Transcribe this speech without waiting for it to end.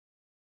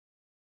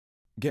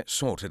Get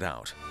sorted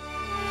out.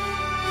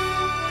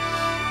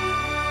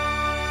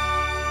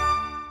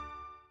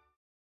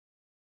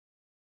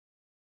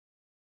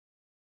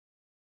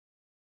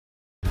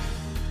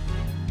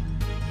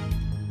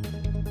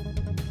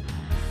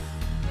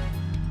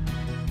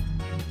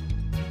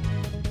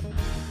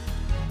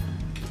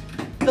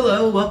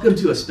 Hello, welcome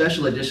to a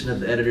special edition of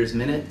the Editor's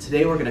Minute.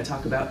 Today we're going to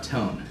talk about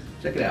tone.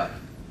 Check it out.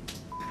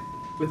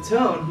 With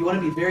tone, you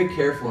want to be very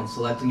careful in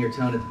selecting your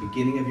tone at the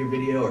beginning of your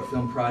video or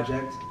film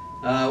project.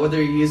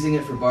 Whether you're using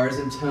it for bars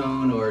and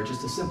tone or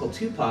just a simple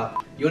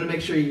 2-pop, you want to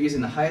make sure you're using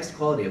the highest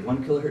quality of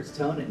 1 kHz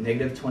tone at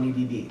 -20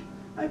 dB.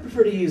 I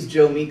prefer to use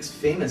Joe Meek's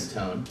famous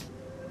tone.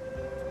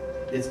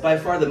 It's by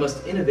far the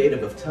most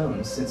innovative of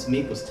tones since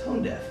Meek was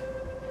tone deaf.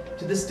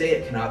 To this day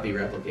it cannot be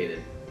replicated.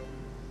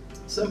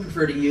 Some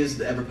prefer to use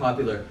the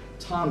ever-popular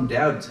Tom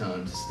Dowd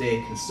tone to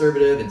stay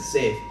conservative and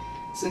safe,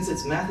 since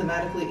it's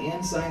mathematically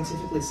and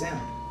scientifically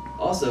sound.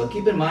 Also,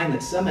 keep in mind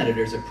that some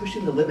editors are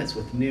pushing the limits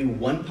with new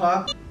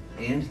 1-pop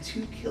and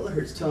 2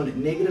 kHz tone at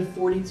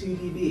 -42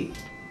 dB.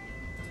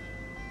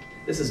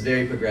 This is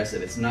very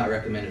progressive. It's not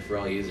recommended for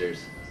all users.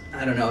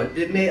 I don't know,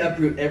 it may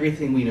uproot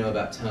everything we know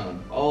about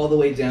tone, all the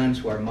way down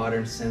to our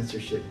modern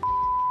censorship.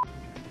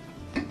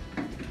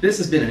 This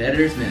has been an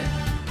Editor's Minute.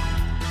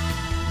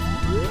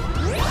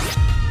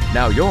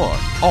 Now you're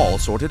all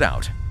sorted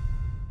out.